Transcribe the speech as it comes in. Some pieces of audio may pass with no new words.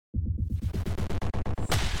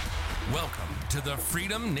Welcome to the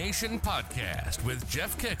Freedom Nation podcast with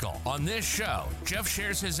Jeff Kickle. On this show, Jeff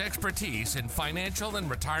shares his expertise in financial and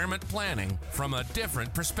retirement planning from a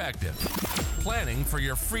different perspective. Planning for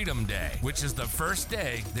your Freedom Day, which is the first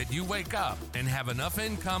day that you wake up and have enough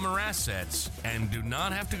income or assets and do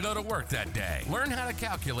not have to go to work that day. Learn how to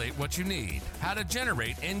calculate what you need, how to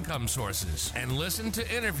generate income sources, and listen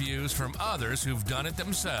to interviews from others who've done it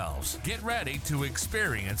themselves. Get ready to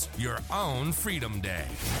experience your own Freedom Day.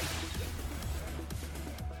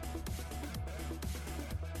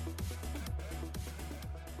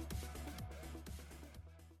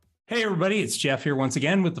 Hey, everybody, it's Jeff here once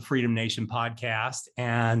again with the Freedom Nation podcast.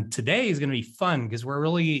 And today is going to be fun because we're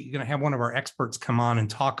really going to have one of our experts come on and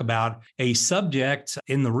talk about a subject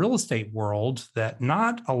in the real estate world that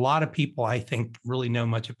not a lot of people, I think, really know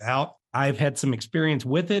much about. I've had some experience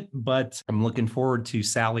with it, but I'm looking forward to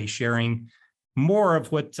Sally sharing more of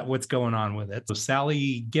what's going on with it. So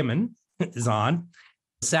Sally Gilmon is on.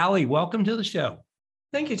 Sally, welcome to the show.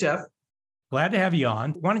 Thank you, Jeff. Glad to have you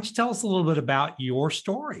on. Why don't you tell us a little bit about your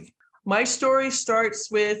story? My story starts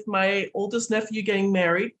with my oldest nephew getting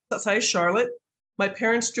married outside of Charlotte. My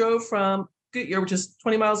parents drove from Goodyear, which is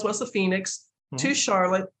 20 miles west of Phoenix, to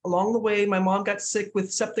Charlotte. Along the way, my mom got sick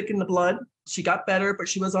with septic in the blood. She got better, but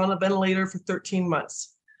she was on a ventilator for 13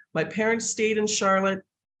 months. My parents stayed in Charlotte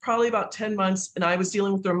probably about 10 months, and I was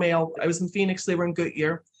dealing with their mail. I was in Phoenix. They were in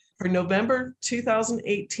Goodyear. Her November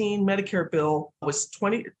 2018 Medicare bill was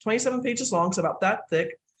 27 pages long, so about that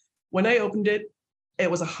thick. When I opened it, it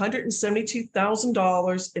was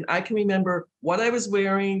 $172,000. And I can remember what I was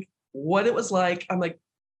wearing, what it was like. I'm like,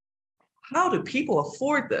 how do people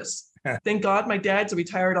afford this? Thank God my dad's a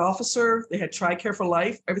retired officer. They had TRICARE for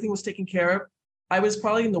life. Everything was taken care of. I was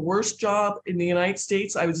probably in the worst job in the United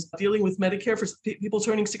States. I was dealing with Medicare for people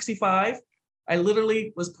turning 65. I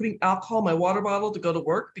literally was putting alcohol in my water bottle to go to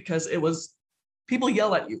work because people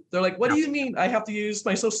yell at you. They're like, what do you mean I have to use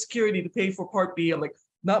my Social Security to pay for Part B? I'm like,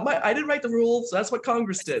 I didn't write the rules. That's what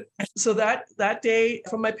Congress did. So that day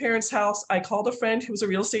from my parents' house, I called a friend who was a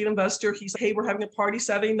real estate investor. He said, hey, we're having a party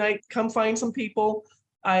Saturday night. Come find some people.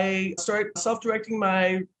 I started self-directing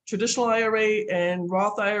my traditional IRA and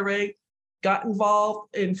Roth IRA, got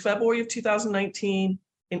involved in February of 2019.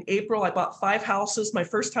 In April, I bought 5 houses, my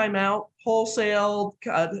first time out, wholesale,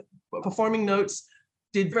 performing notes,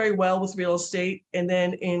 did very well with real estate. And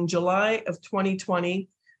then in July of 2020,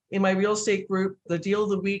 in my real estate group, the deal of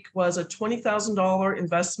the week was a $20,000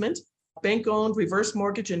 investment, bank-owned reverse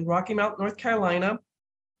mortgage in Rocky Mount, North Carolina.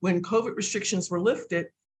 When COVID restrictions were lifted,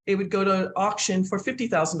 it would go to auction for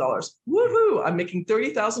 $50,000. Woohoo! I'm making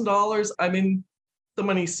 $30,000. I'm in the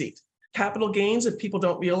money seat. Capital gains, if people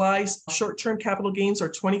don't realize, short-term capital gains are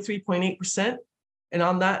 23.8%. And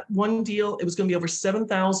on that one deal, it was going to be over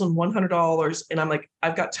 $7,100. And I'm like,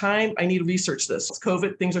 I've got time. I need to research this. It's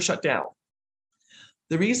COVID. Things are shut down.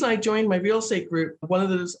 The reason I joined my real estate group, one of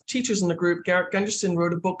the teachers in the group, Garrett Gunderson,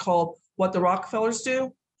 wrote a book called What the Rockefellers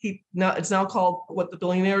Do. It's now called What the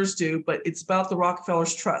Billionaires Do, but it's about the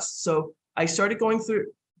Rockefellers Trust. So I started going through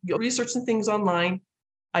researching things online.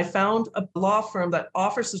 I found a law firm that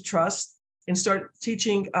offers the trust and started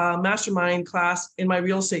teaching a mastermind class in my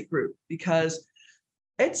real estate group because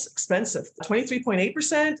it's expensive.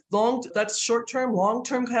 23.8%, that's short-term.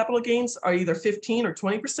 Long-term capital gains are either 15 or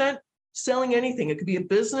 20%. Selling anything. It could be a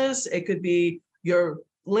business. It could be your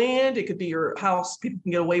land. It could be your house. People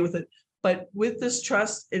can get away with it. But with this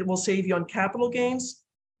trust, it will save you on capital gains,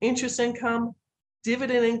 interest income,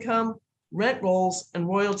 dividend income, rent rolls, and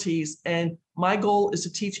royalties. And my goal is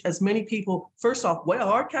to teach as many people, first off, what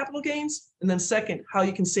are capital gains? And then second, how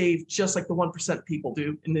you can save just like the 1% people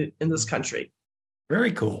do in this country.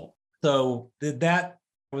 Very cool. So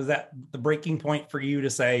was that the breaking point for you to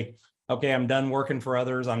say, okay, I'm done working for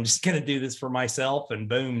others. I'm just going to do this for myself and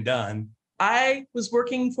boom, done. I was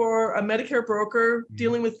working for a Medicare broker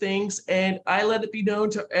dealing with things, and I let it be known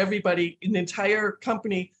to everybody in the entire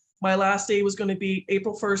company. My last day was going to be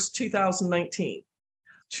April 1st, 2019.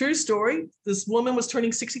 True story. This woman was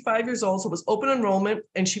turning 65 years old. So it was open enrollment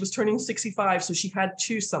and she was turning 65. So she had to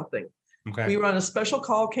choose something. Okay. We were on a special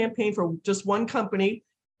call campaign for just one company,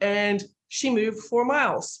 and she moved 4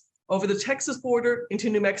 miles over the Texas border into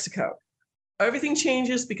New Mexico. Everything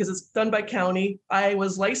changes because it's done by county. I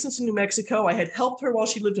was licensed in New Mexico. I had helped her while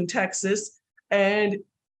she lived in Texas. And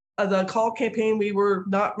the call campaign we were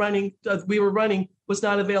running was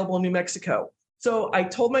not available in New Mexico. So I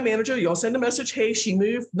told my manager, you'll send a message, hey, she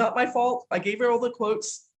moved, not my fault. I gave her all the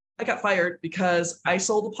quotes. I got fired because I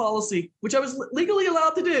sold a policy, which I was legally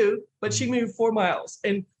allowed to do, but she moved 4 miles.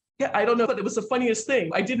 And yeah, I don't know, but it was the funniest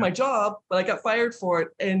thing. I did my job, but I got fired for it.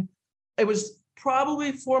 And it was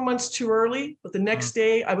probably 4 months too early, but the next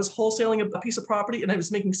day I was wholesaling a piece of property and I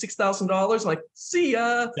was making $6,000. Like, see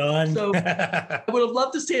ya. Done. So I would have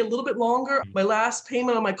loved to stay a little bit longer. My last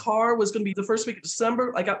payment on my car was going to be the first week of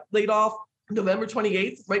December. I got laid off November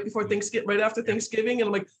 28th, right before Thanksgiving, right after Thanksgiving. And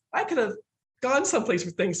I'm like, I could have gone someplace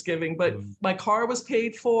for Thanksgiving, but my car was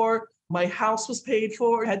paid for. My house was paid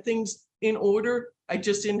for, had things in order. I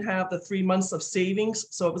just didn't have the 3 months of savings.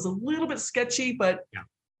 So it was a little bit sketchy, but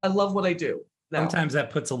I love what I do now. Sometimes that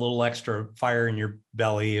puts a little extra fire in your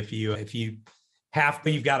belly. If you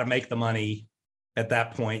you've got to make the money at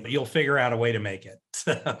that point, you'll figure out a way to make it.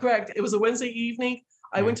 Correct. It was a Wednesday evening.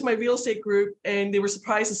 I went to my real estate group and they were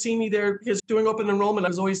surprised to see me there because doing open enrollment, I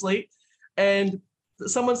was always late. And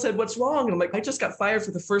someone said, "What's wrong?" And I'm like, "I just got fired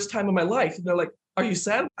for the first time in my life." And they're like, "Are you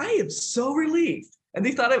sad?" I am so relieved. And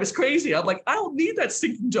they thought I was crazy. I'm like, I don't need that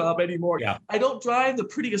stinking job anymore. Yeah. I don't drive the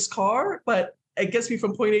prettiest car, but it gets me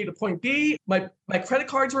from point A to point B. My credit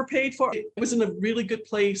cards were paid for. It was in a really good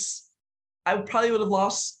place. I probably would have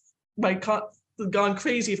lost gone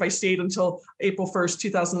crazy if I stayed until April 1st,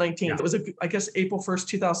 2019. Yeah. It was, I guess, April 1st,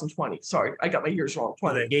 2020. Sorry, I got my years wrong.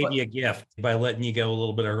 They gave you a gift by letting you go a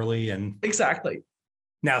little bit early. And exactly.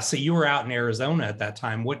 Now, so you were out in Arizona at that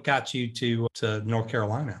time. What got you to North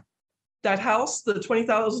Carolina? That house, the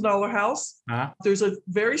 $20,000 house, there's a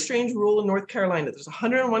very strange rule in North Carolina. There's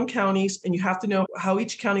 101 counties, and you have to know how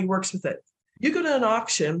each county works with it. You go to an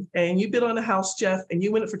auction, and you bid on a house, Jeff, and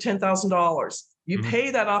you win it for $10,000. You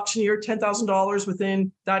pay that auctioneer $10,000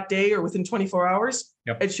 within that day or within 24 hours.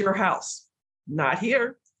 Yep. It's your house. Not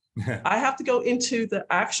here. I have to go into the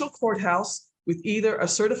actual courthouse with either a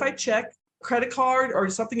certified check, credit card, or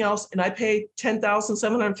something else, and I pay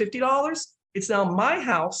 $10,750. It's now my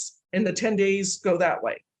house, and the 10 days go that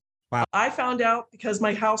way. Wow. I found out because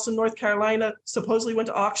my house in North Carolina supposedly went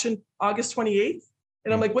to auction August 28th.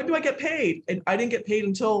 And I'm like, when do I get paid? And I didn't get paid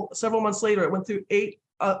until several months later. It went through 8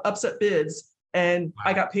 upset bids. And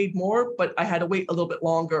I got paid more, but I had to wait a little bit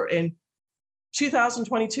longer. In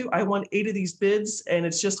 2022, I won 8 of these bids, and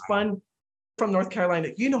it's just fun from North Carolina.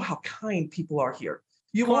 You know how kind people are here.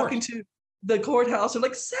 You walk into the courthouse, they're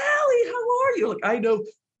like, "Sally, how are you?" Like, I know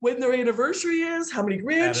when their anniversary is, how many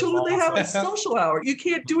grandchildren they have. It's social hour. You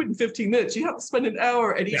can't do it in 15 minutes. You have to spend an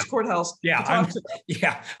hour at each courthouse.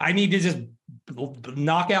 Yeah, I need to just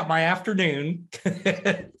knock out my afternoon.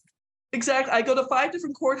 Exactly. I go to 5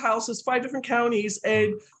 different courthouses, 5 different counties,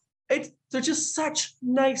 and they're just such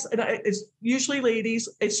nice. And it's usually ladies.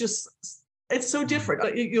 It's so different.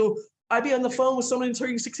 I'd be on the phone with someone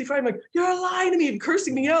turning 65. I'm like, "You're lying to me," and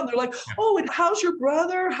cursing me out. And they're like, "Oh, and how's your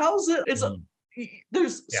brother? How's it?"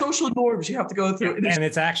 There's social norms you have to go through. And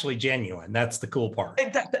it's actually genuine. That's the cool part.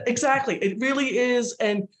 Exactly. It really is.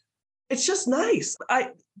 And it's just nice.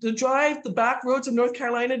 To drive the back roads of North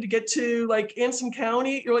Carolina to get to like Anson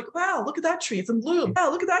County, you're like, "Wow, look at that tree. It's in bloom. Wow,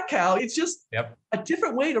 look at that cow." It's just a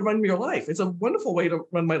different way to run your life. It's a wonderful way to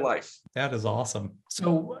run my life. That is awesome.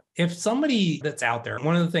 So if somebody that's out there,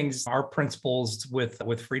 one of the things, our principles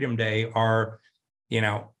with Freedom Day are,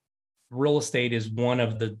 real estate is one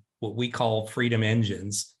of what we call freedom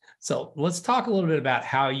engines. So let's talk a little bit about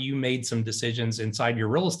how you made some decisions inside your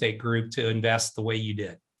real estate group to invest the way you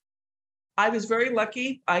did. I was very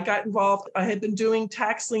lucky. I got involved. I had been doing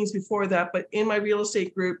tax liens before that, but in my real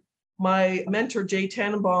estate group, my mentor, Jay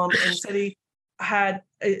Tannenbaum, and said he had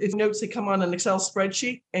notes that come on an Excel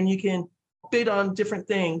spreadsheet, and you can bid on different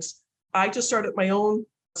things. I just started my own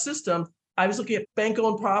system. I was looking at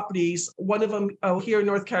bank-owned properties. One of them here in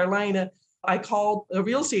North Carolina, I called a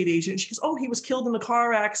real estate agent. She goes, "Oh, he was killed in a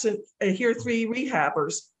car accident. And here are 3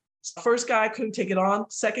 rehabbers." First guy couldn't take it on.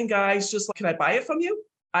 Second guy's just like, "Can I buy it from you?"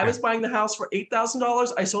 I was buying the house for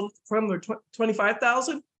 $8,000. I sold it from the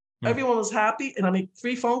 $25,000. Everyone was happy, and I made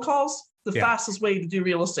 3 phone calls. The fastest way to do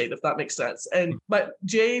real estate, if that makes sense. And but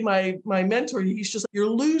Jay, my mentor, he's just, "You're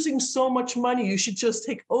losing so much money. You should just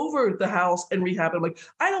take over the house and rehab it." I'm like,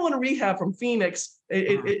 "I don't want to rehab from Phoenix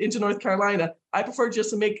into North Carolina. I prefer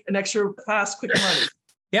just to make an extra fast, quick money."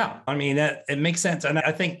 Yeah, I mean, it makes sense. And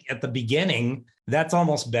I think at the beginning, that's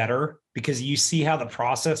almost better because you see how the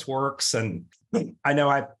process works. And I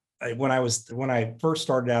know when I first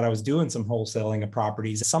started out, I was doing some wholesaling of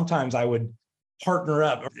properties. Sometimes I would partner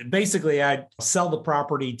up. Basically, I'd sell the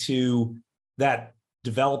property to that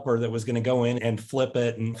developer that was going to go in and flip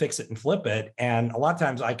it and fix it and flip it. And a lot of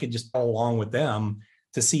times I could just follow along with them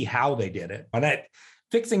to see how they did it. And that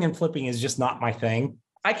fixing and flipping is just not my thing.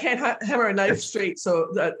 I can't hammer a knife straight.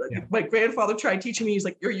 So my grandfather tried teaching me. He's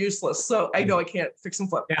like, "You're useless." So I know I can't fix and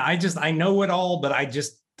flip. Yeah, I know it all, but I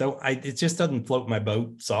just don't. It just doesn't float my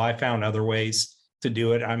boat. So I found other ways to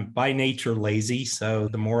do it. I'm by nature lazy. So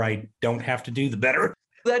the more I don't have to do, the better.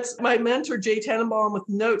 That's my mentor, Jay Tannenbaum, with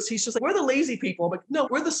notes. He's just like, we're the lazy people. I'm like, no,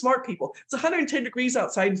 we're the smart people. It's 110 degrees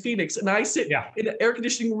outside in Phoenix. And I sit in an air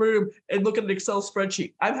conditioning room and look at an Excel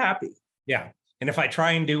spreadsheet. I'm happy. Yeah. And if I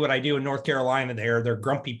try and do what I do in North Carolina, they're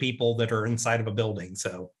grumpy people that are inside of a building.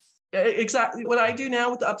 So exactly what I do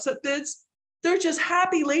now with the upset bids, they're just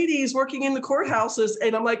happy ladies working in the courthouses.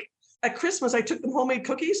 And I'm like, at Christmas, I took them homemade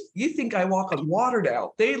cookies. You think I walk on water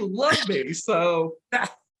now. They love me. So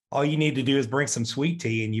all you need to do is bring some sweet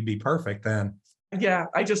tea and you'd be perfect then. Yeah,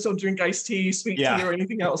 I just don't drink iced tea, sweet tea, or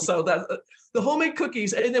anything else. So that the homemade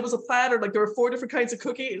cookies, and there was a platter, like there were 4 different kinds of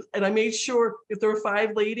cookies. And I made sure if there were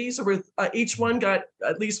 5 ladies, or each one got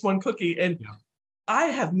at least 1 cookie. And I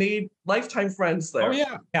have made lifetime friends there. Oh,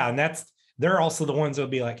 yeah. Yeah. And they're also the ones that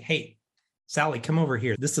would be like, hey, Sally, come over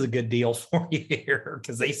here. This is a good deal for you here,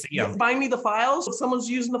 because they see them. Find me the files. If someone's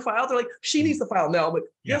using the file, they're like, she needs the file. No, but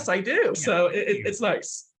yes, I do. Yeah. So it's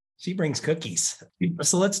nice. She brings cookies.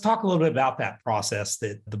 So let's talk a little bit about that process,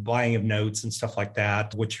 the buying of notes and stuff like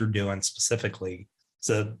that, what you're doing specifically.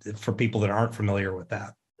 So for people that aren't familiar with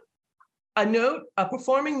that. A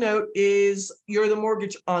performing note is you're the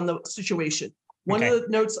mortgage on the situation. One of the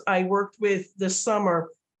notes I worked with this summer,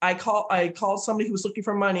 I called somebody who was looking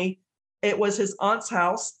for money. It was his aunt's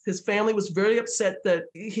house. His family was very upset that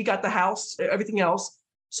he got the house, everything else.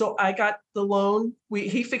 So I got the loan.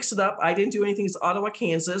 He fixed it up. I didn't do anything. It's Ottawa,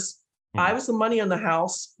 Kansas. I was the money on the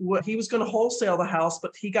house. He was going to wholesale the house,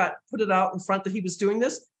 but he put it out in front that he was doing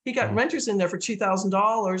this. He got renters in there for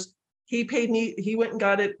 $2,000. He paid me. He went and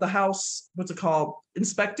got the house, what's it called?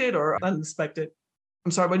 Inspected or uninspected?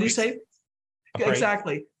 I'm sorry, what did you say?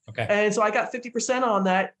 Exactly. Okay. And so I got 50% on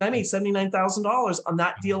that. I made $79,000 on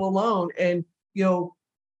that deal alone. And,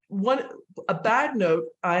 a bad note,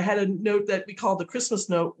 I had a note that we called the Christmas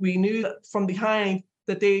note. We knew from behind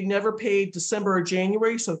that they never paid December or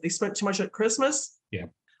January. So if they spent too much at Christmas,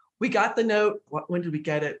 we got the note. When did we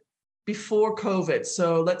get it? Before COVID.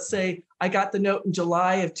 So let's say I got the note in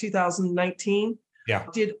July of 2019. Yeah.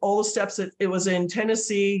 Did all the steps. It was in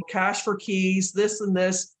Tennessee, cash for keys, this and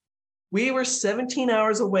this. We were 17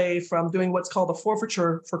 hours away from doing what's called a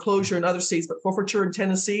foreclosure in other states, but forfeiture in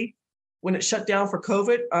Tennessee. When it shut down for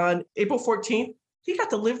COVID on April 14th, he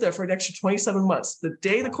got to live there for an extra 27 months. The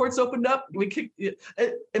day the courts opened up,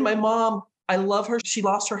 and my mom, I love her. She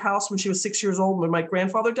lost her house when she was 6 years old when my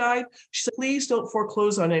grandfather died. She said, please don't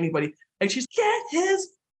foreclose on anybody. And she's, get his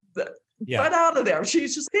butt out of there.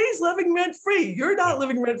 She's just, he's living rent-free. You're not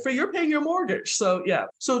living rent-free. You're paying your mortgage. So yeah.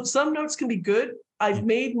 So some notes can be good. I've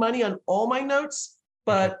made money on all my notes,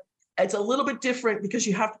 but it's a little bit different because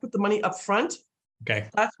you have to put the money up front. Okay.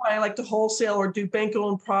 That's why I like to wholesale or do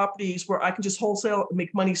bank-owned properties where I can just wholesale and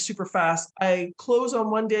make money super fast. I close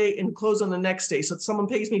on one day and close on the next day. So someone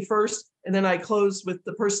pays me first, and then I close with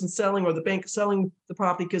the person selling or the bank selling the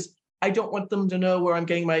property because I don't want them to know where I'm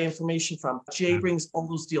getting my information from. Jay brings all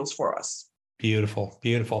those deals for us. Beautiful,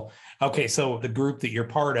 beautiful. Okay, so the group that you're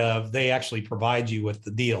part of, they actually provide you with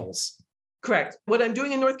the deals. Correct. What I'm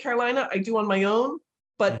doing in North Carolina, I do on my own.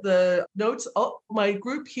 But the notes, my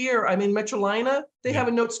group here, I'm in Metrolina. They have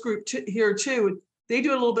a notes group here too. They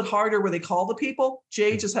do it a little bit harder where they call the people.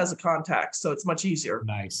 Jay just has a contact, so it's much easier.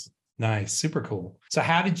 Nice. Super cool. So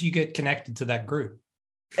how did you get connected to that group?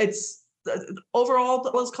 It's overall,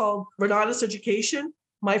 it was called Renata's Education.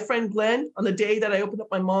 My friend Glenn, on the day that I opened up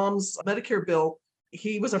my mom's Medicare bill,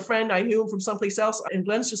 he was a friend. I knew him from someplace else. And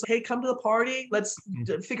Glenn's just like, hey, come to the party. Let's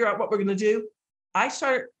figure out what we're going to do.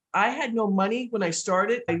 I had no money when I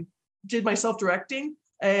started. I did my self-directing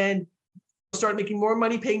and started making more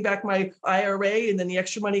money, paying back my IRA, and then the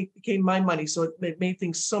extra money became my money. So it made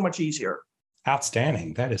things so much easier.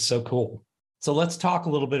 Outstanding. That is so cool. So let's talk a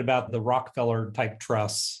little bit about the Rockefeller type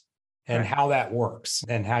trusts and how that works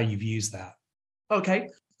and how you've used that. Okay.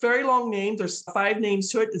 Very long name. There's 5 names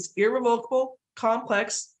to it. It's irrevocable,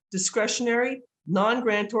 complex, discretionary,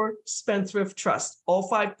 non-grantor, spendthrift trust. All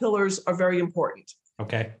 5 pillars are very important.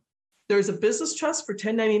 Okay. There's a business trust for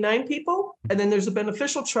 1099 people, and then there's a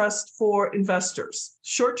beneficial trust for investors.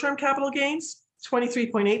 Short-term capital gains,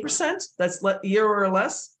 23.8%. That's a year or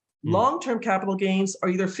less. Long-term capital gains are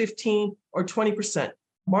either 15 or 20%.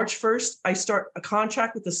 March 1st, I start a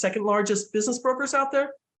contract with the second largest business brokers out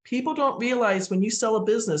there. People don't realize when you sell a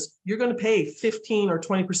business, you're going to pay 15 or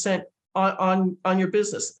 20% on your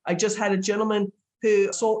business. I just had a gentleman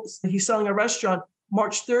who he's selling a restaurant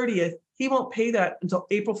March 30th. He won't pay that until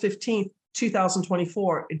April 15th,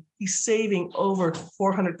 2024. And he's saving over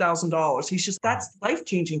 $400,000. That's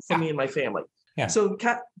life-changing for me and my family. Yeah. So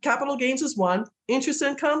capital gains is one. Interest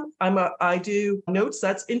income, I do notes.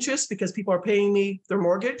 That's interest because people are paying me their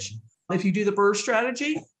mortgage. If you do the BRRRR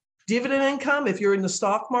strategy, dividend income, if you're in the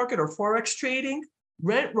stock market or Forex trading,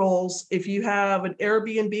 rent rolls, if you have an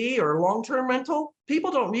Airbnb or long-term rental,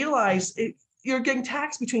 people don't realize you're getting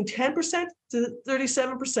taxed between 10% to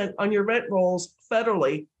 37% on your rent rolls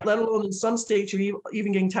federally, let alone in some states, you're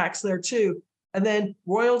even getting taxed there too. And then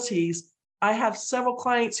royalties. I have several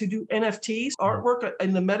clients who do NFTs, artwork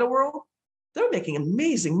in the meta world. They're making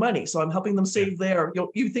amazing money. So I'm helping them save there.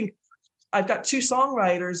 You think I've got two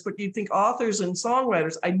songwriters, but you think authors and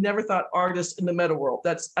songwriters. I never thought artists in the meta world.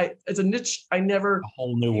 It's a niche I never A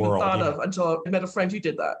whole new even world thought of until I met a friend who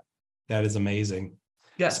did that. That is amazing.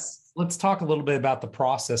 Yes. So let's talk a little bit about the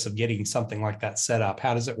process of getting something like that set up.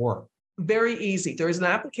 How does it work? Very easy. There is an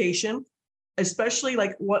application, especially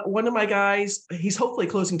like one of my guys, he's hopefully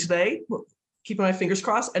closing today. Keeping my fingers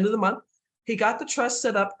crossed, end of the month. He got the trust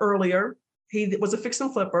set up earlier. He was a fix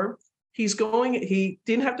and flipper. He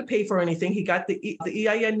didn't have to pay for anything. He got the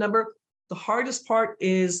EIN number. The hardest part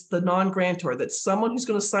is the non-grantor. That's someone who's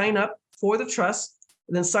going to sign up for the trust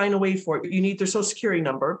and then sign away for it. You need their social security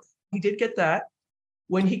number. He did get that.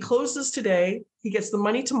 When he closes today, he gets the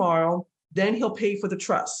money tomorrow. Then he'll pay for the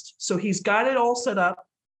trust. So he's got it all set up.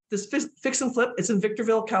 This fix and flip, it's in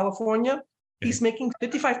Victorville, California. He's making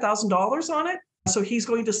 $55,000 on it. So he's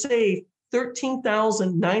going to save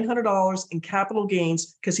 $13,900 in capital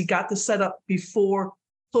gains because he got this set up before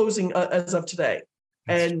closing as of today.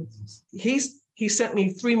 And he sent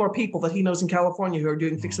me 3 more people that he knows in California who are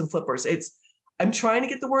doing fix and flippers. I'm trying to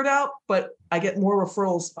get the word out, but I get more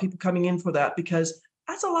referrals, people coming in for that because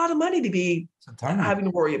that's a lot of money to be having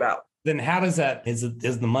to worry about. Then how does that, is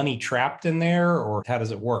the money trapped in there or how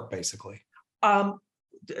does it work basically?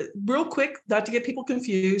 Real quick, not to get people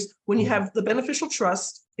confused, when you have the beneficial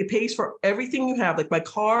trust, it pays for everything you have. Like my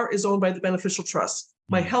car is owned by the beneficial trust.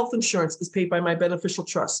 My health insurance is paid by my beneficial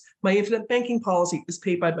trust. My infinite banking policy is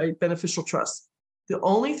paid by my beneficial trust. The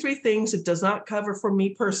only 3 things it does not cover for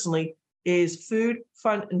me personally is food,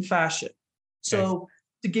 fun, and fashion. So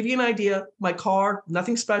to give you an idea, my car,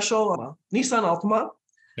 nothing special, Nissan Altima.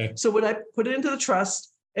 Okay. So when I put it into the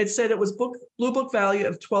trust, it said it was blue book value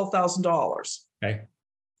of $12,000. Okay.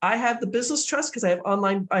 I have the business trust because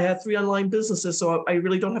I have 3 online businesses, so I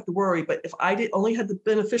really don't have to worry. But if I only had the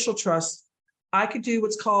beneficial trust, I could do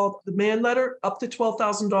what's called the demand letter up to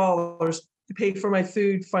 $12,000 to pay for my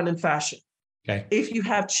food, fun, and fashion. Okay. If you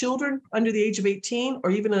have children under the age of 18 or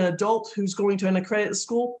even an adult who's going to an accredited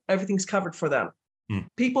school, everything's covered for them.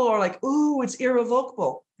 People are like, ooh, it's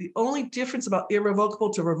irrevocable. The only difference about irrevocable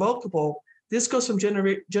to revocable, this goes from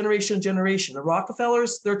generation to generation. The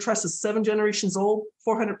Rockefellers, their trust is 7 generations old,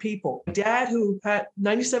 400 people. My dad, who had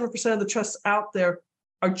 97% of the trusts out there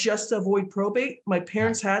are just to avoid probate. My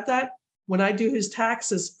parents had that. When I do his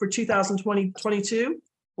taxes for 2022,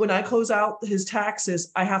 when I close out his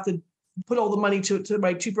taxes, I have to put all the money to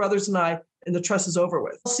my 2 brothers and I, and the trust is over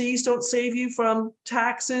with. LLCs don't save you from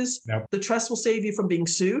taxes. Nope. The trust will save you from being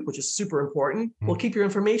sued, which is super important. We'll keep your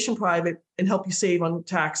information private and help you save on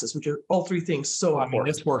taxes, which are all 3 things so important. I mean,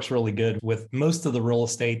 this works really good with most of the real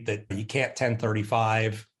estate that you can't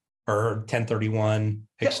 1035 or 1031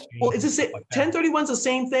 exchange. Yeah, well, it's the same. 1031 is the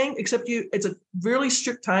same thing, except it's a really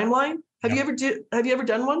strict timeline. Have you ever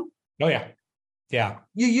done one? Oh yeah. Yeah.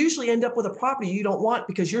 You usually end up with a property you don't want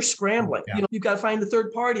because you're scrambling. Yeah. You've got to find the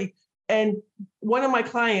third party. And one of my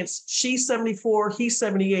clients, she's 74, he's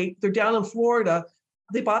 78. They're down in Florida.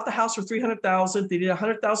 They bought the house for $300,000. They did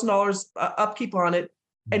 $100,000 upkeep on it,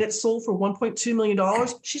 and it sold for $1.2 million.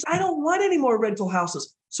 She's, I don't want any more rental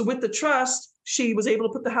houses. So with the trust, she was able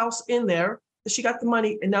to put the house in there. She got the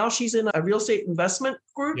money, and now she's in a real estate investment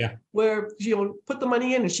group where put the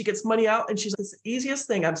money in and she gets money out. And she's like, it's the easiest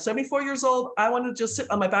thing. I'm 74 years old. I want to just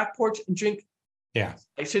sit on my back porch and drink. Yeah,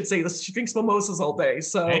 I should say this. She drinks mimosas all day.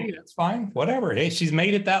 So hey, that's fine. Whatever. Hey, she's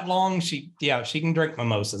made it that long. She can drink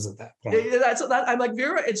mimosas at that point. I'm like,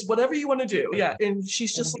 Vera, it's whatever you want to do. Yeah. And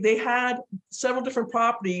she's just, they had several different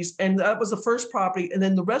properties, and that was the first property. And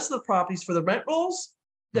then the rest of the properties for the rent rolls,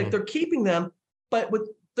 like they're keeping them, but with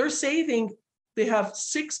they're saving, they have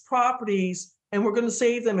 6 properties, and we're going to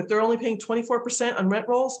save them if they're only paying 24% on rent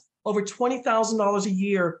rolls, over $20,000 a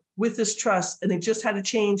year with this trust. And they just had to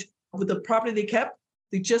change. With the property they kept,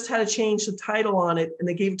 they just had to change the title on it, and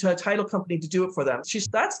they gave it to a title company to do it for them.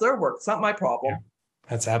 That's their work. It's not my problem. Yeah,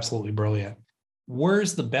 that's absolutely brilliant.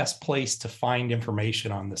 Where's the best place to find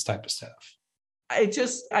information on this type of stuff? I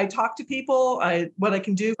talk to people, what I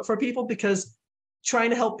can do for people, because trying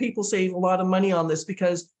to help people save a lot of money on this,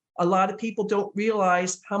 because a lot of people don't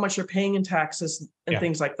realize how much they're paying in taxes and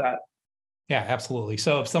things like that. Yeah, absolutely.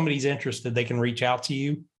 So if somebody's interested, they can reach out to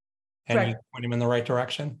you and you point them in the right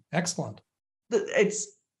direction. Excellent. It's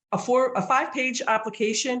a 5-page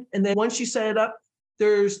application. And then once you set it up,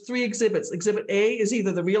 there's 3 exhibits. Exhibit A is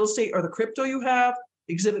either the real estate or the crypto you have.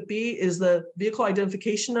 Exhibit B is the vehicle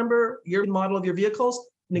identification number, your model of your vehicles.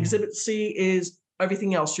 And Exhibit C is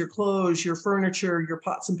everything else, your clothes, your furniture, your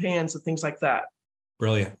pots and pans, and things like that.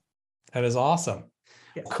 Brilliant. That is awesome.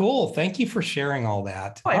 Yeah. Cool. Thank you for sharing all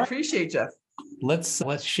that. I appreciate it, Jeff.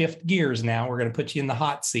 Let's shift gears now. We're going to put you in the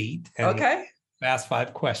hot seat. Okay. Ask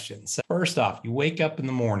 5 questions. So first off, you wake up in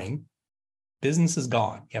the morning, business is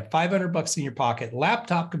gone. You have $500 in your pocket,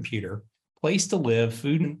 laptop, computer, place to live,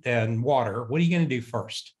 food and water. What are you going to do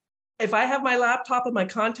first? If I have my laptop and my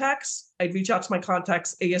contacts, I'd reach out to my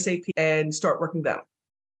contacts ASAP and start working them.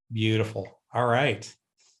 Beautiful. All right.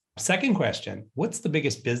 Second question. What's the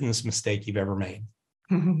biggest business mistake you've ever made?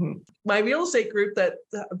 My real estate group that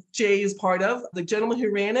Jay is part of, the gentleman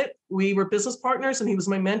who ran it, we were business partners and he was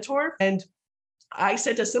my mentor. And I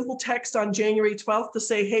sent a simple text on January 12th to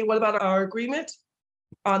say, hey, what about our agreement?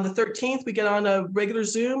 On the 13th, we get on a regular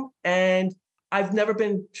Zoom, and I've never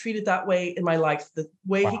been treated that way in my life. The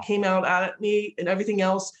way he came out at me and everything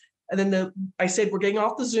else. And then I said, we're getting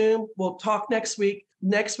off the Zoom. We'll talk next week.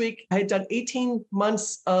 Next week, I had done 18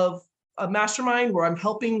 months of a mastermind where I'm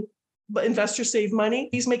helping investors save money.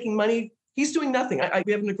 He's making money. He's doing nothing.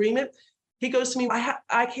 We have an agreement. He goes to me,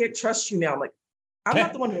 I can't trust you now. I'm like, I'm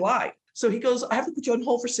not the one who lied. So he goes, I have to put you on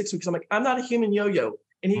hold for 6 weeks. I'm like, I'm not a human yo-yo.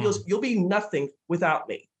 And he goes, you'll be nothing without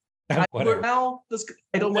me. I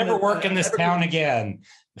don't never work in this town again.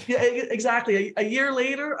 Yeah, exactly. A year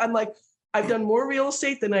later, I'm like, I've done more real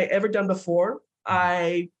estate than I ever done before.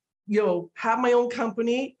 I have my own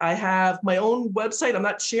company. I have my own website. I'm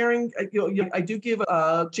not sharing. I do give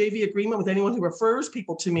a JV agreement with anyone who refers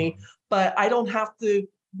people to me, but I don't have to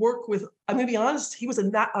work with. I'm going to be honest. He was a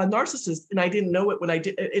narcissist, and I didn't know it when I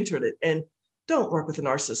entered it. And don't work with a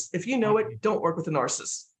narcissist. If you know it, don't work with a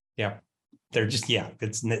narcissist. Yeah, they're just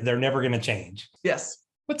they're never going to change. Yes.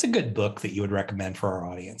 What's a good book that you would recommend for our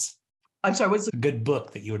audience? I'm sorry. What's a good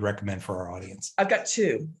book that you would recommend for our audience? I've got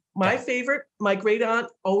 2. My favorite, my great aunt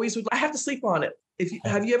always would. I have to sleep on it.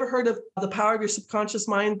 Have you ever heard of The Power of Your Subconscious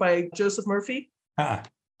Mind by Joseph Murphy?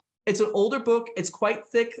 It's an older book. It's quite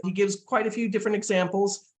thick. He gives quite a few different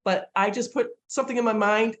examples, but I just put something in my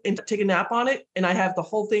mind and take a nap on it, and I have the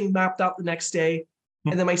whole thing mapped out the next day.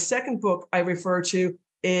 And then my second book I refer to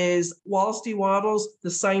is Wallace D. Wattles'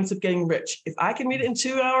 The Science of Getting Rich. If I can read it in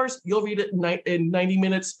 2 hours, you'll read it in 90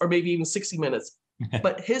 minutes or maybe even 60 minutes.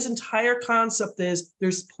 But his entire concept is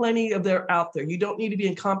there's plenty of there out there. You don't need to be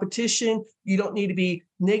in competition. You don't need to be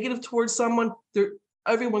negative towards someone.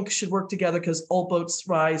 Everyone should work together because all boats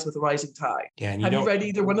rise with a rising tide. Yeah, and have you read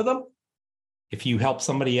either one of them? If you help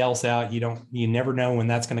somebody else out, you never know when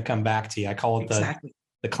that's going to come back to you. I call it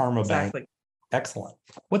the karma bank. Excellent.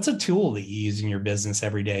 What's a tool that you use in your business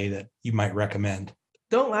every day that you might recommend?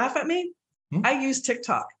 Don't laugh at me. I use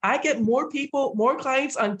TikTok. I get more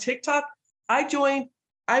clients on TikTok. I'm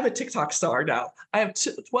a TikTok star now. I have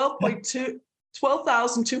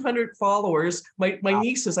 12,200 followers. My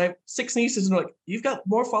nieces, I have 6 nieces, and they're like, you've got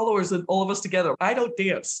more followers than all of us together. I don't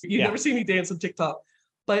dance. You never see me dance on TikTok,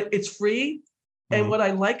 but it's free. And what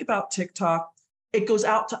I like about TikTok, it goes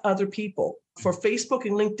out to other people. For Facebook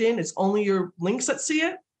and LinkedIn, it's only your links that see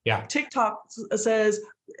it. Yeah. TikTok says,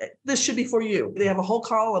 this should be for you. They have a whole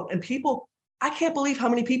column, and people, I can't believe how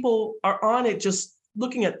many people are on it just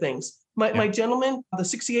looking at things. My gentleman, the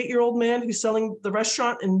 68-year-old man who's selling the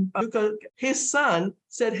restaurant in Buca, his son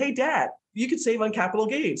said, hey, Dad, you could save on capital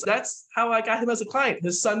gains. That's how I got him as a client.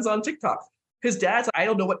 His son's on TikTok. His dad's, I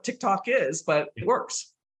don't know what TikTok is, but it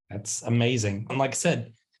works. That's amazing. And like I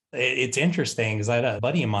said, it's interesting because I had a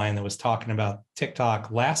buddy of mine that was talking about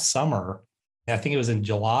TikTok last summer. I think it was in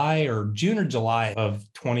June or July of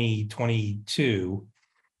 2022.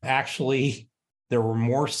 Actually, there were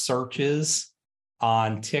more searches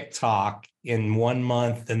on TikTok in 1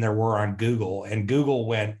 month than there were on Google, and Google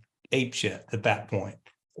went apeshit at that point.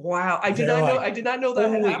 Wow. I did not know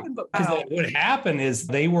that had happened, but wow. What happened is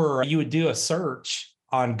you would do a search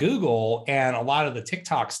on Google and a lot of the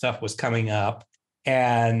TikTok stuff was coming up,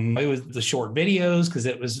 and it was the short videos because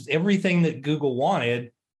it was everything that Google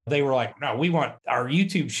wanted. They were like, no, we want our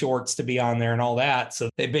YouTube shorts to be on there and all that.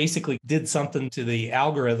 So they basically did something to the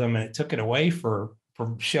algorithm and it took it away from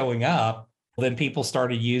showing up. Then people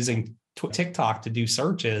started using TikTok to do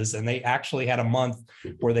searches, and they actually had a month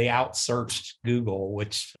where they outsearched Google,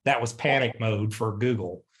 which that was panic mode for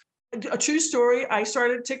Google. A true story. I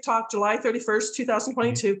started TikTok July 31st,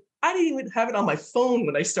 2022. I didn't even have it on my phone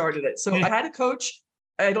when I started it. So I had a coach.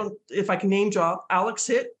 I don't, if I can name drop, Alex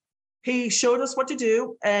Hit. He showed us what to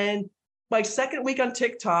do. And my second week on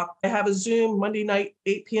TikTok, I have a Zoom Monday night,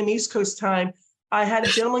 8 p.m. East Coast time. I had a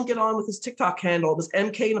gentleman get on with his TikTok handle, this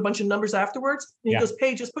MK and a bunch of numbers afterwards. And he goes,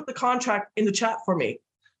 hey, just put the contract in the chat for me.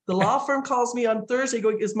 The law firm calls me on Thursday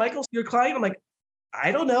going, is Michael your client? I'm like,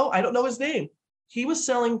 I don't know. I don't know his name. He was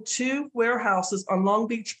selling 2 warehouses on Long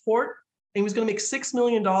Beach Port, and he was going to make $6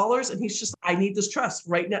 million. And he's just, I need this trust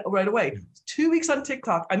right now, right away. 2 weeks on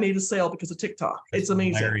TikTok, I made a sale because of TikTok. It's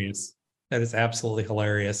amazing. Hilarious. That is absolutely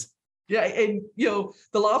hilarious. Yeah. And,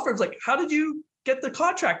 the law firm's like, how did you get the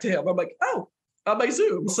contract to him? I'm like, oh, on my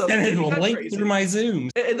Zoom. So and it'll link through my Zoom.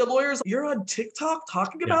 And the lawyer's, you're on TikTok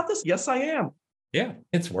talking about this? Yes, I am. Yeah,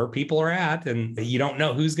 it's where people are at, and you don't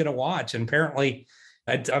know who's going to watch. And apparently,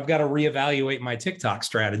 I've got to reevaluate my TikTok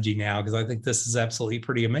strategy now because I think this is absolutely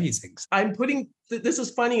pretty amazing. I'm putting, this is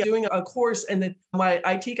funny, I'm doing a course, and then my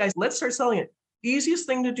IT guys, let's start selling it. Easiest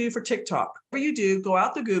thing to do for TikTok. Whatever you do, go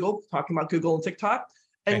out to Google, talking about Google and TikTok,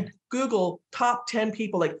 and Google top 10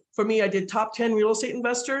 people. Like for me, I did top 10 real estate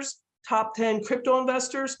investors, top 10 crypto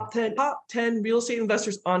investors, top 10 real estate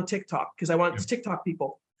investors on TikTok because I wanted to TikTok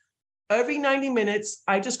people. Every 90 minutes,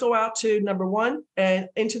 I just go out to number 1 and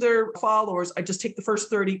into their followers. I just take the first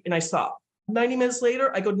 30 and I stop. 90 minutes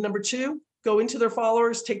later, I go to number 2, go into their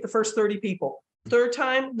followers, take the first 30 people. Third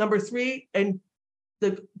time, number 3. And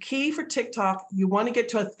the key for TikTok, you want to get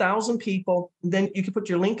to 1,000 people. Then you can put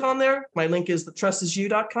your link on there. My link is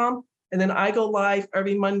thetrustisyou.com. And then I go live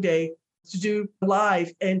every Monday to do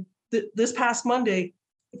live. And this past Monday,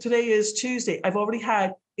 today is Tuesday, I've already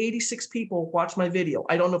had 86 people watch my video.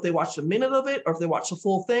 I don't know if they watched a minute of it or if they watched the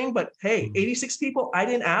full thing, but hey, 86 people, I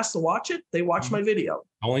didn't ask to watch it. They watched my video.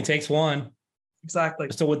 Only takes one. Exactly.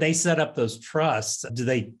 So would they set up those trusts? Do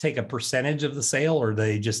they take a percentage of the sale or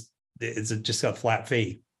is it just a flat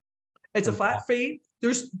fee? It's a flat fee.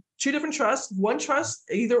 There's 2 different trusts. One trust,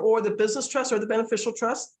 either or the business trust or the beneficial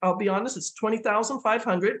trust. I'll be honest, it's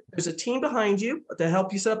 $20,500. There's a team behind you to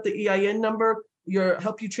help you set up the EIN number,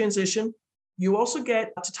 help you transition. You also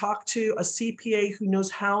get to talk to a CPA who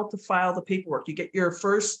knows how to file the paperwork. You get your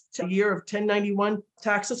first year of 1091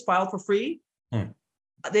 taxes filed for free.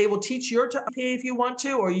 They will teach your CPA if you want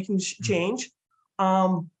to, or you can change.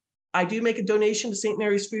 I do make a donation to St.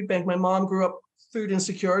 Mary's Food Bank. My mom grew up food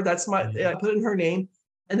insecure. That's I put it in her name.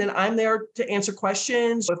 And then I'm there to answer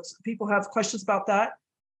questions. If people have questions about that,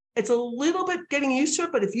 it's a little bit getting used to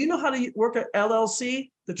it, but if you know how to work at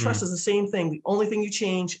LLC, the trust is the same thing. The only thing you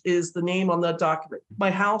change is the name on the document.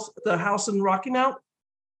 My house, the house in Rocky Mount,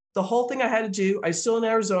 the whole thing I had to do, I'm still in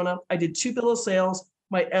Arizona. I did 2 bill of sales.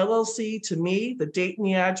 My LLC to me, the date and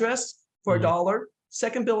the address for $1.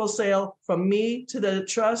 Second bill of sale from me to the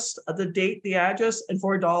trust, the date, the address, and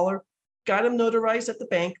for $1. Got them notarized at the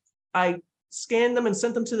bank. I scanned them and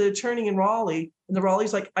sent them to the attorney in Raleigh. And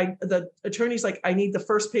the attorney's like, I need the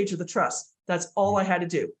first page of the trust. That's all I had to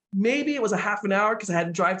do. Maybe it was a half an hour because I had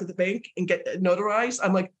to drive to the bank and get notarized.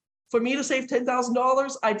 I'm like, for me to save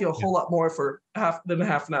 $10,000, I do a whole lot more for half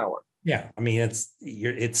an hour. Yeah. I mean,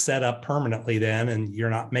 it's set up permanently then, and you're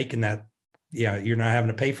not making that, you're not having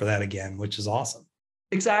to pay for that again, which is awesome.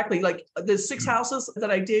 Exactly. Like the 6 houses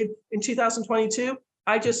that I did in 2022,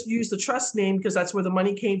 I just used the trust name because that's where the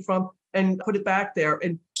money came from and put it back there.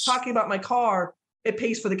 And talking about my car, it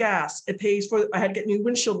pays for the gas. It pays for, I had to get new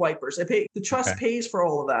windshield wipers. The trust pays for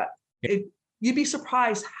all of that. You'd be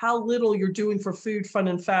surprised how little you're doing for food, fun,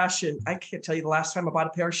 and fashion. I can't tell you the last time I bought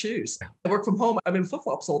a pair of shoes. I work from home. I'm in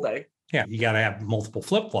flip-flops all day. Yeah, you got to have multiple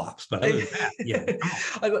flip-flops. But other than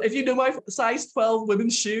that, if you know my size 12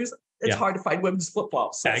 women's shoes, it's hard to find women's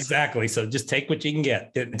flip-flops. Yeah, exactly. So just take what you can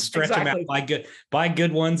get and stretch them out. Buy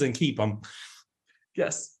good ones and keep them.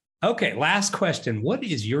 Yes. Okay, last question. What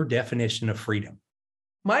is your definition of freedom?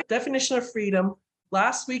 My definition of freedom,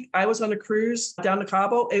 last week I was on a cruise down to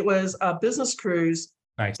Cabo. It was a business cruise.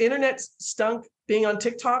 Nice. Internet stunk being on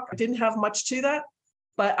TikTok. I didn't have much to that,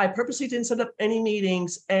 but I purposely didn't set up any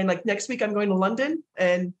meetings. And like next week I'm going to London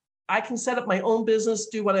and I can set up my own business,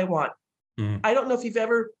 do what I want. I don't know if you've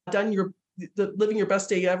ever done living your best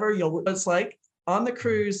day ever, what it's like. On the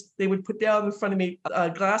cruise, they would put down in front of me a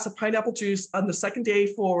glass of pineapple juice on the second day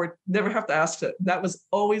forward, never have to ask it. That was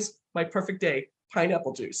always my perfect day,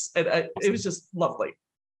 pineapple juice. And it was just lovely.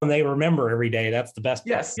 And they remember every day. That's the best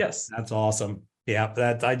part. Yes. That's awesome.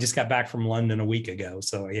 Yeah, I just got back from London a week ago.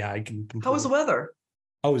 So yeah, I can. How was the weather?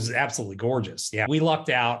 Oh, it was absolutely gorgeous. Yeah, we lucked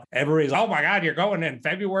out. Everybody's, oh my God, you're going in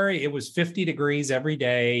February. It was 50 degrees every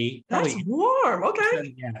day. That's warm.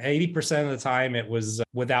 Okay. Yeah, 80% of the time it was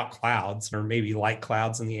without clouds or maybe light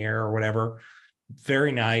clouds in the air or whatever.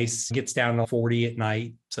 Very nice. Gets down to 40 at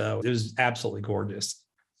night. So it was absolutely gorgeous.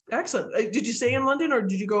 Excellent. Did you stay in London or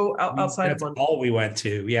did you go outside of That's London? all we went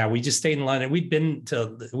to. Yeah, we just stayed in London. We've been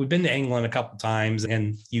to England a couple times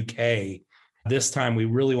and UK. This time we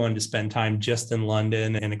really wanted to spend time just in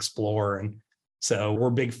London and explore. And so we're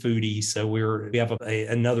big foodies. So we have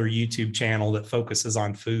another YouTube channel that focuses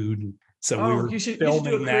on food. So you should do a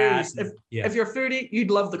cruise. If you're a foodie,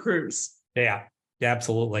 you'd love the cruise. Yeah,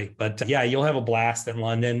 absolutely. But yeah, you'll have a blast in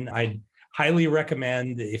London. I'd highly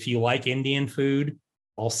recommend, if you like Indian food,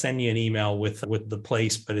 I'll send you an email with the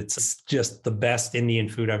place, but it's just the best Indian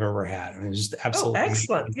food I've ever had. I mean, it's just absolutely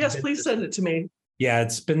excellent. amazing. Yes, please send it to me. Yeah,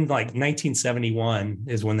 it's been like 1971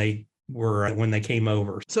 is when they came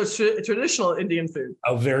over. So it's traditional Indian food.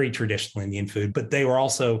 Oh, very traditional Indian food. But they were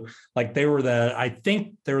also like, I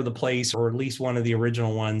think they were the place, or at least one of the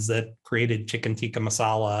original ones that created chicken tikka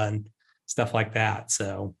masala and stuff like that.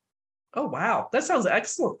 So. Oh, wow. That sounds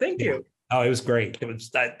excellent. Thank you. Oh, it was great. It was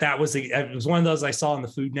it was one of those I saw on the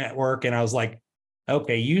Food Network, and I was like,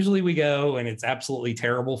 okay, usually we go and it's absolutely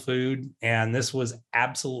terrible food, and this was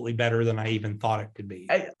absolutely better than I even thought it could be.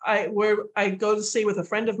 I go to stay with a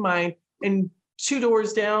friend of mine, and 2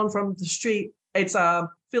 doors down from the street, it's a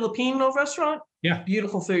Filipino restaurant. Yeah,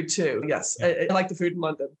 beautiful food too. Yes, yeah. I like the food in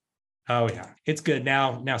London. Oh yeah, it's good.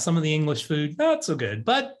 Now some of the English food not so good,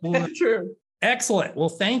 but true. Excellent. Well,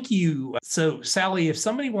 thank you. So, Sally, if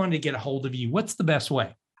somebody wanted to get a hold of you, what's the best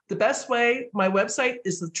way? The best way, my website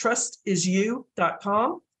is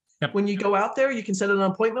thetrustisyou.com. Yep. When you go out there, you can set an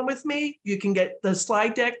appointment with me. You can get the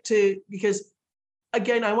slide deck because,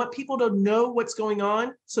 again, I want people to know what's going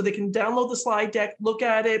on so they can download the slide deck, look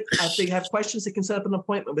at it. If they have questions, they can set up an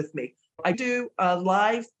appointment with me. I do a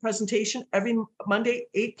live presentation every Monday,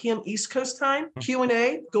 8 p.m. East Coast time,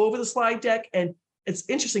 Q&A, go over the slide deck, and it's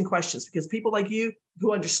interesting questions because people like you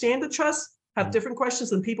who understand the trust have different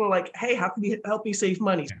questions than people are like, hey, how can you help me save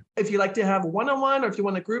money? Yeah. If you like to have a one-on-one or if you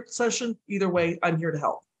want a group session, either way, I'm here to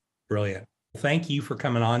help. Brilliant. Thank you for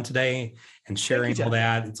coming on today and sharing all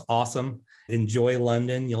that. It's awesome. Enjoy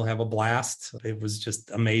London. You'll have a blast. It was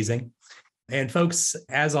just amazing. And folks,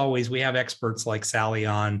 as always, we have experts like Sally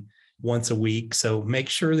on once a week. So make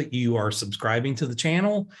sure that you are subscribing to the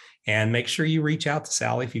channel and make sure you reach out to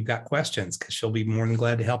Sally if you've got questions, because she'll be more than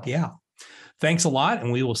glad to help you out. Thanks a lot.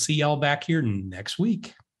 And we will see y'all back here next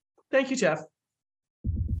week. Thank you, Jeff.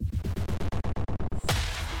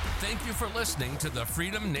 Thank you for listening to the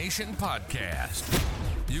Freedom Nation podcast.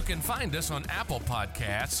 You can find us on Apple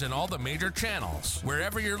Podcasts and all the major channels.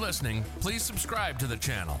 Wherever you're listening, please subscribe to the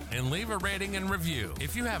channel and leave a rating and review.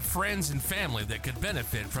 If you have friends and family that could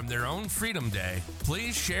benefit from their own Freedom Day,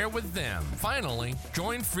 please share with them. Finally,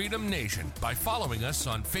 join Freedom Nation by following us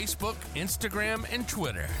on Facebook, Instagram, and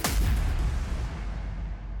Twitter.